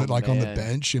tablet on the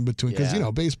bench in between? Because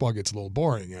baseball gets a little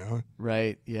boring,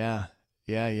 Right. Yeah.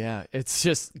 It's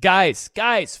just guys,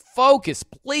 focus,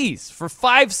 please, for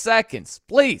 5 seconds,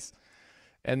 please.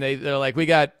 And they're like, we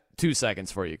got 2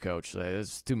 seconds for you, Coach.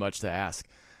 It's too much to ask.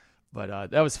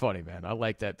 But that was funny, man. I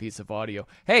like that piece of audio.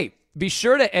 Hey, be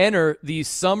sure to enter the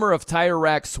Summer of Tire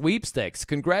Rack sweepstakes.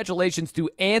 Congratulations to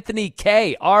Anthony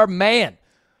K., our man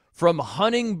from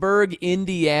Huntingburg,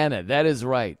 Indiana. That is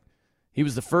right. He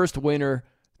was the first winner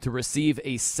to receive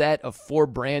a set of 4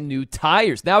 brand new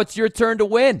tires. Now it's your turn to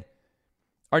win.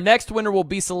 Our next winner will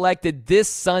be selected this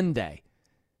Sunday.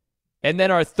 And then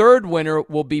our third winner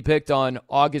will be picked on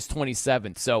August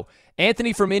 27th. So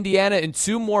Anthony from Indiana and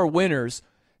 2 more winners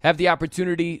have the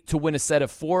opportunity to win a set of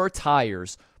 4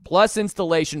 tires, plus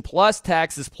installation, plus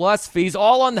taxes, plus fees,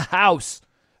 all on the house,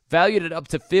 valued at up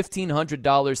to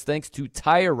 $1,500 thanks to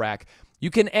Tire Rack.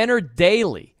 You can enter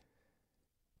daily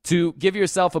to give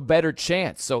yourself a better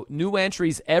chance. So new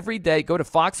entries every day. Go to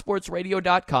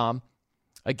foxsportsradio.com.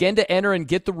 Again, to enter and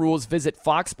get the rules, visit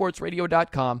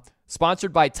foxsportsradio.com.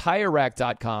 Sponsored by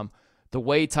TireRack.com, the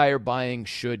way tire buying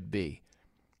should be.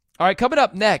 All right, coming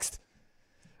up next,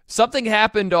 something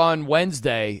happened on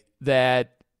Wednesday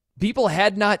that people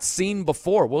had not seen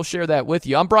before. We'll share that with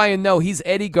you. I'm Brian Noe. He's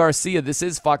Eddie Garcia. This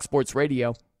is Fox Sports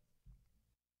Radio.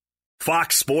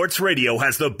 Fox Sports Radio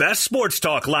has the best sports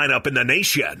talk lineup in the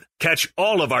nation. Catch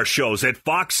all of our shows at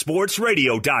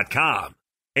foxsportsradio.com.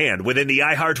 And within the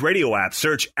iHeartRadio app,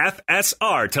 search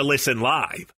FSR to listen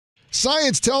live.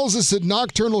 Science tells us that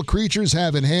nocturnal creatures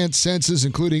have enhanced senses,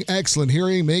 including excellent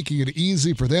hearing, making it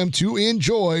easy for them to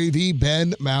enjoy the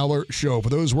Ben Maller Show. For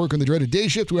those working the dreaded day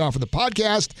shift, we offer the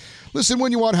podcast. Listen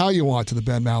when you want, how you want to the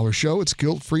Ben Maller Show. It's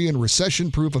guilt-free and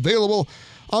recession-proof, available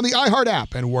on the iHeart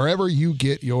app and wherever you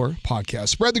get your podcast.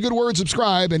 Spread the good word,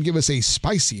 subscribe, and give us a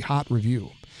spicy hot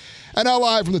review. And now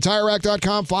live from the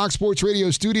TireRack.com Fox Sports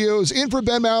Radio studios, in for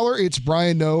Ben Maller, it's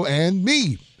Brian Noe and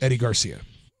me, Eddie Garcia.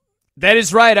 That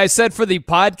is right. I said for the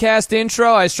podcast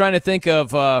intro, I was trying to think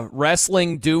of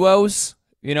wrestling duos,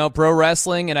 pro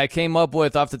wrestling, and I came up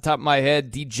with, off the top of my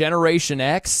head, Degeneration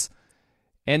X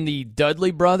And the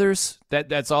Dudley brothers,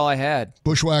 that's all I had.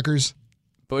 Bushwhackers.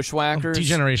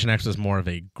 D-Generation X was more of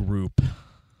a group.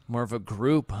 More of a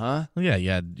group, huh? Well, yeah,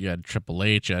 you had Triple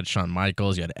H, you had Shawn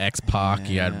Michaels, you had X-Pac,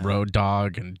 you had Road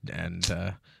Dogg and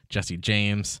Jesse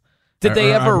James. Did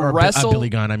they ever wrestle? Billy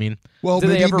Gunn, I mean. Well, Did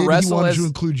maybe they ever he wrestle wanted as... to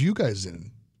include you guys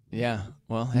in. Yeah,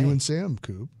 well, You hey. and Sam,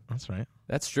 Coop. That's right.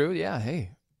 That's true, yeah,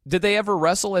 hey. Did they ever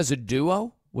wrestle as a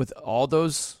duo with all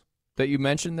those that you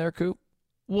mentioned there, Coop?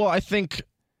 Well, I think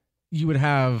you would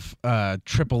have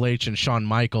Triple H and Shawn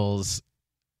Michaels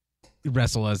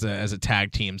wrestle as a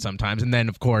tag team sometimes, and then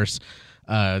of course,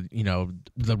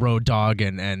 the Road Dogg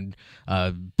and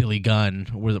Billy Gunn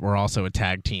were also a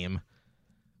tag team,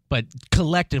 but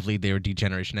collectively they were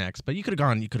D-Generation X. But you could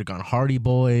have gone Hardy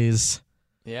Boys.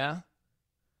 Yeah.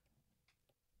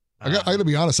 I got to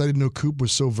be honest. I didn't know Coop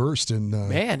was so versed in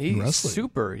he's wrestling.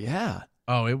 super. Yeah.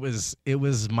 Oh, it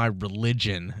was my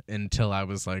religion until I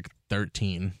was like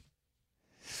 13.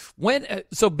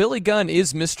 So Billy Gunn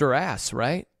is Mr. Ass,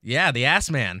 right? Yeah, the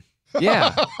Ass Man.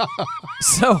 Yeah.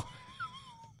 So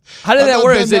how did that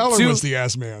work? Ben Is it Maller was the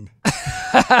ass man.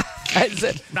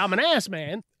 I'm an ass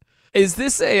man. Is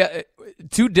this a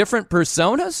two different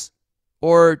personas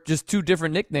or just two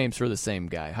different nicknames for the same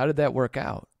guy? How did that work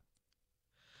out?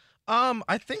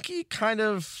 I think it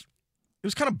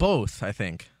was kind of both, I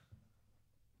think.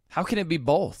 How can it be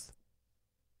both?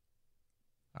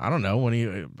 I don't know.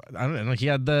 He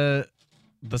had the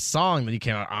song that he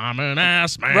came out, I'm an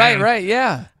ass man. Right,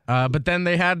 yeah. But then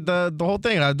they had the whole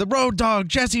thing, the Road Dogg,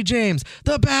 Jesse James,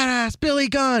 the Badass, Billy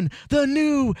Gunn, the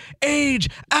New Age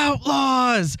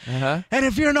Outlaws. Uh-huh. And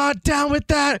if you're not down with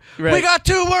that, Right. we got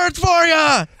 2 words for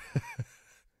you.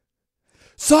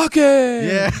 Suck it.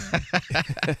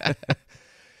 Yeah.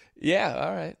 Yeah,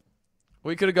 all right.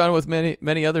 We could have gone with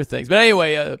many other things. But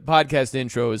anyway, podcast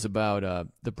intro is about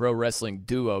the pro wrestling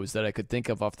duos that I could think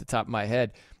of off the top of my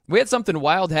head. We had something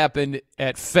wild happen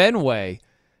at Fenway.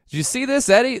 Did you see this,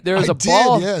 Eddie? There was a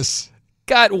ball yes.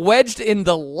 got wedged in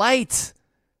the light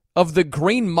of the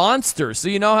Green Monster. So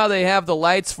you know how they have the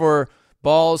lights for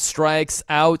balls, strikes,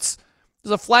 outs?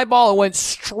 There's a fly ball that went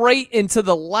straight into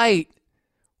the light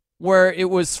where it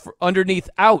was underneath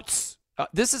outs.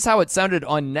 This is how it sounded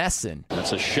on Nesson.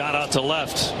 That's a shot out to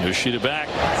left. Yoshida back.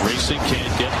 Racing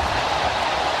can't get.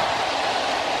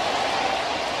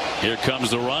 Here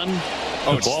comes the run.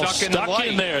 Oh, The it's ball's stuck in the light.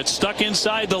 in there. It's stuck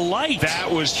inside the light.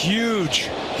 That was huge.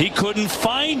 He couldn't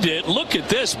find it. Look at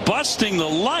this, busting the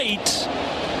light.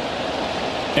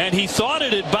 And he thought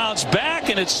it had bounced back,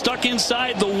 and it's stuck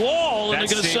inside the wall, and they're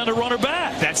going to send a runner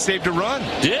back. That saved a run.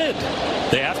 Did.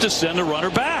 They have to send a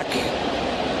runner back.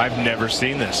 I've never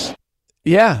seen this.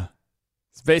 Yeah.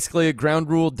 It's basically a ground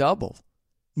rule double.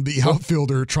 The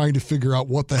outfielder trying to figure out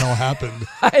what the hell happened.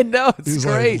 I know, it's He's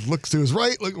great. like, looks to his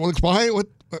right, looks behind.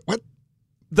 What?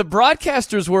 The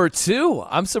broadcasters were too.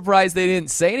 I'm surprised they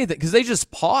didn't say anything because they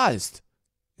just paused.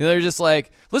 They're just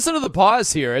like, listen to the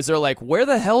pause here as they're like, where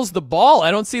the hell's the ball?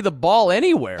 I don't see the ball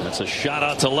anywhere. That's a shot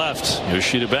out to left.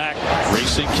 Yoshida back.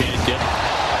 Racing can't get.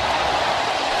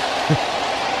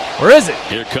 Where is it?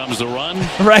 Here comes the run.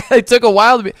 Right? It took a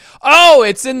while to be. Oh,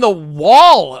 it's in the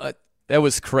wall. That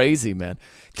was crazy, man.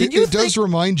 It does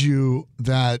remind you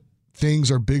that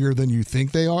things are bigger than you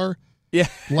think they are. Yeah.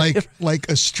 Like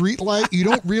a street light, you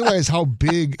don't realize how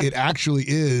big it actually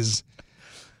is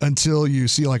until you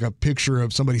see like a picture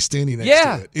of somebody standing next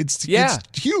to it. It's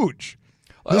huge.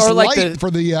 This Or like light for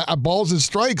the balls and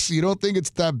strikes, you don't think it's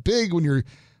that big when you're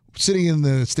sitting in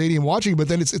the stadium watching, but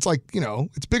then it's like,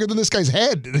 it's bigger than this guy's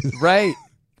head. Right.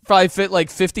 Probably fit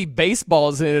like 50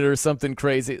 baseballs in it or something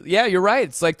crazy. Yeah, you're right.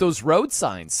 It's like those road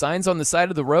signs. Signs on the side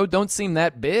of the road don't seem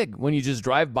that big when you just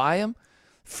drive by them.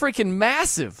 Freaking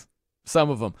massive,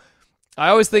 some of them. I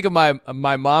always think of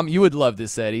my mom. You would love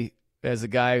this, Eddie, as a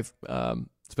guy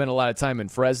spent a lot of time in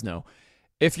Fresno.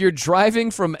 If you're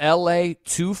driving from L.A.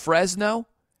 to Fresno,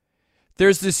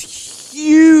 there's this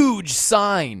huge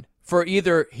sign for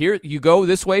either here you go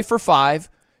this way for 5,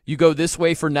 you go this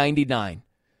way for 99.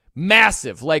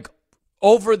 Massive, like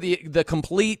over the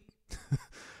complete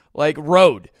like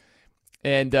road.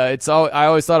 And I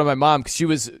always thought of my mom because she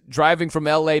was driving from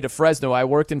L.A. to Fresno. I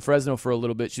worked in Fresno for a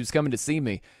little bit. She was coming to see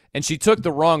me, and she took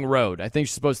the wrong road. I think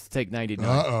she's supposed to take 99.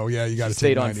 Uh-oh, yeah, you got to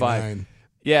stayed take on 99. 5.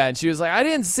 Yeah, and she was like, I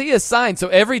didn't see a sign. So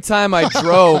every time I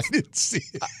drove, I didn't see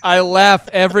it. I laugh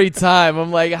every time.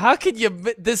 I'm like, how could you?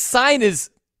 This sign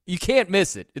is, you can't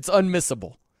miss it. It's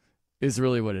unmissable, is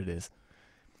really what it is.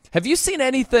 Have you seen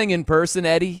anything in person,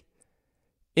 Eddie,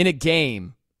 in a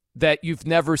game that you've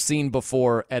never seen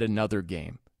before at another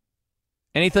game?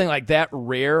 Anything like that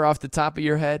rare off the top of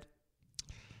your head?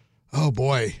 Oh,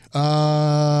 boy.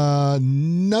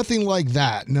 Nothing like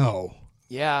that, no.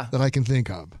 Yeah. That I can think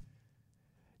of.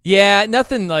 Yeah,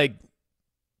 nothing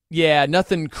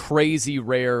crazy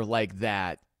rare like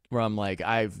that where I'm like,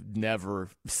 I've never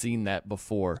seen that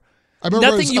before. I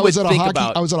remember nothing I was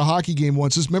at a hockey game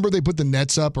once. Just remember they put the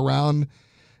nets up around.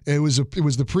 It was the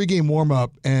pregame warm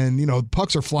up, and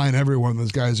pucks are flying everywhere when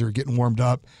those guys are getting warmed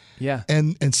up. Yeah.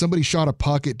 And somebody shot a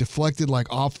puck. It deflected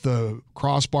like off the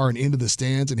crossbar and into the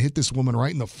stands and hit this woman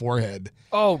right in the forehead.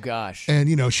 Oh gosh.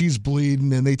 And she's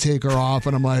bleeding, and they take her off,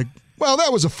 and I'm like, well,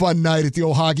 that was a fun night at the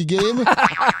old hockey game.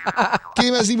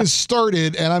 Game hasn't even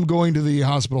started, and I'm going to the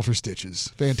hospital for stitches.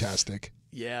 Fantastic.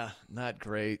 Yeah, not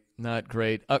great. Not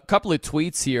great. A couple of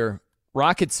tweets here.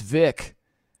 Rockets Vic,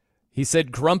 he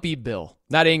said Grumpy Bill,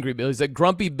 not Angry Bill. He said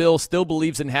Grumpy Bill still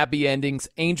believes in happy endings.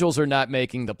 Angels are not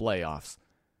making the playoffs.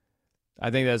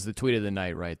 I think that's the tweet of the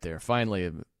night right there. Finally,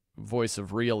 a voice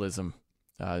of realism,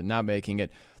 not making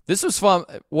it. This was fun.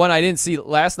 One I didn't see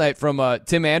last night from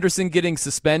Tim Anderson getting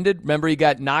suspended. Remember, he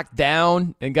got knocked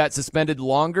down and got suspended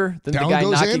longer than the guy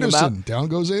knocking him out. Down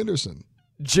goes Anderson.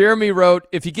 Jeremy wrote,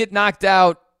 if you get knocked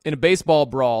out in a baseball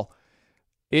brawl,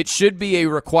 it should be a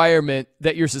requirement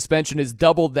that your suspension is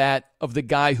double that of the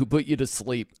guy who put you to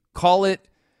sleep. Call it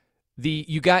the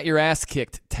you got your ass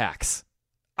kicked tax.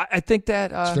 I think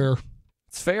that it's fair.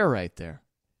 It's fair right there.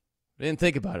 I didn't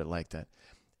think about it like that.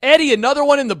 Eddie, another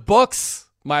one in the books,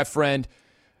 my friend.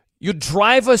 You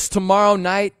drive us tomorrow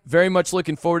night. Very much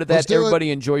looking forward to that. Let's do Everybody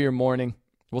enjoy your morning.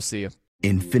 We'll see you.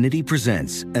 Infiniti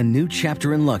presents a new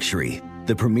chapter in luxury,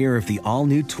 the premiere of the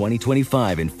all-new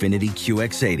 2025 Infiniti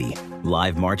QX80,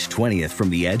 live March 20th from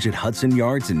the Edge at Hudson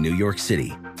Yards in New York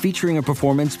City, featuring a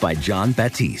performance by John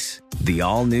Batiste. The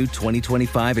all-new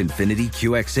 2025 Infiniti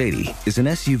QX80 is an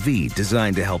SUV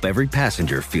designed to help every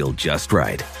passenger feel just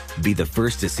right. Be the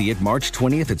first to see it March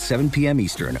 20th at 7 p.m.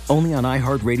 Eastern, only on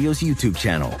iHeartRadio's YouTube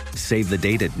channel. Save the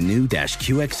date at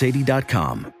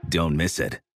new-QX80.com. Don't miss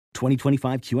it.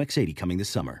 2025 QX80 coming this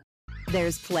summer.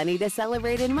 There's plenty to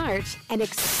celebrate in March and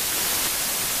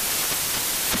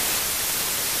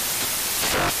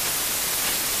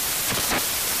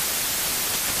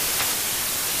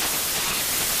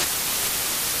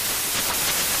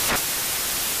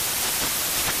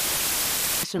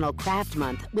National Craft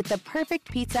Month with the perfect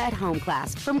pizza at home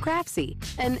class from Craftsy.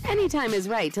 And anytime is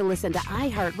right to listen to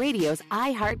iHeartRadio's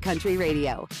iHeart Country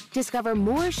Radio. Discover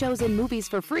more shows and movies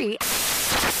for free.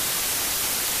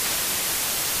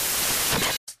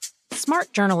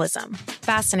 Smart journalism.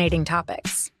 Fascinating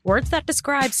topics. Words that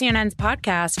describe CNN's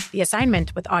podcast, The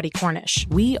Assignment with Audie Cornish.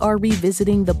 We are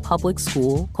revisiting the public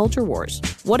school culture wars.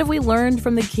 What have we learned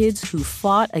from the kids who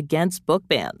fought against book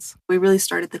bans? We really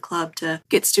started the club to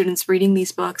get students reading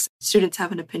these books. Students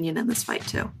have an opinion in this fight,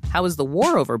 too. How has the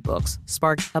war over books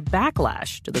sparked a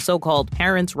backlash to the so-called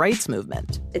parents' rights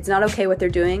movement? It's not okay what they're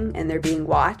doing, and they're being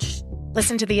watched.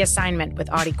 Listen to The Assignment with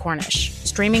Audie Cornish,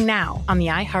 streaming now on the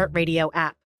iHeartRadio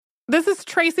app. This is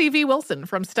Tracy V. Wilson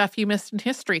from Stuff You Missed in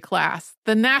History class.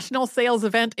 The national sales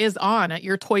event is on at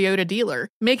your Toyota dealer,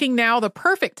 making now the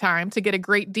perfect time to get a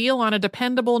great deal on a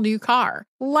dependable new car.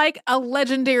 Like a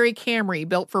legendary Camry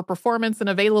built for performance and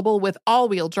available with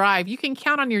all-wheel drive, you can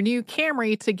count on your new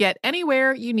Camry to get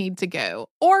anywhere you need to go.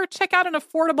 Or check out an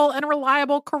affordable and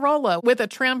reliable Corolla with a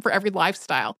trim for every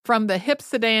lifestyle. From the hip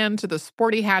sedan to the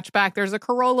sporty hatchback, there's a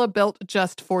Corolla built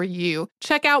just for you.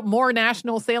 Check out more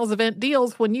national sales event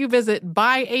deals when you visit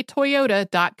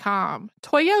buyatoyota.com.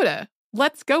 Toyota,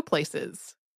 let's go places.